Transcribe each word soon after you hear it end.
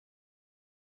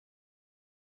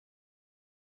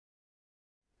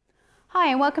Hi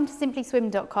and welcome to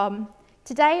simplyswim.com.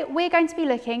 Today we're going to be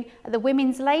looking at the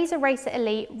women's Laser Racer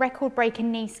Elite Recordbreaker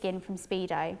Kneeskin from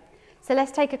Speedo. So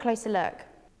let's take a closer look.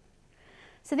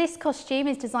 So this costume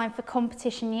is designed for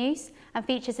competition use and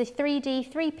features a 3D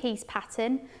three-piece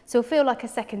pattern, so it'll feel like a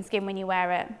second skin when you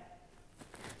wear it.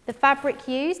 The fabric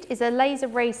used is a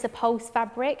LZR Pulse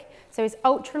fabric, so it's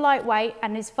ultra lightweight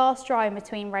and is fast drying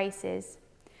between races.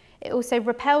 It also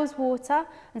repels water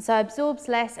and so absorbs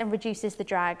less and reduces the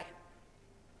drag.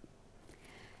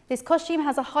 This costume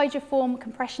has a hydroform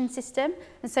compression system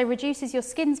and so reduces your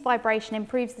skin's vibration and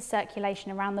improves the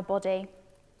circulation around the body.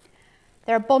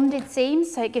 There are bonded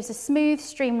seams, so it gives a smooth,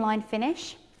 streamlined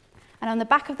finish. And on the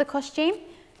back of the costume,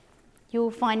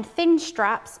 you'll find thin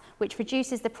straps, which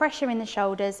reduces the pressure in the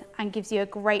shoulders and gives you a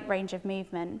great range of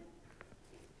movement.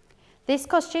 This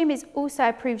costume is also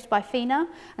approved by FINA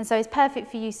and so is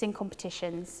perfect for use in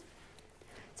competitions.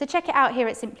 So check it out here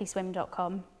at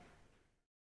simplyswim.com.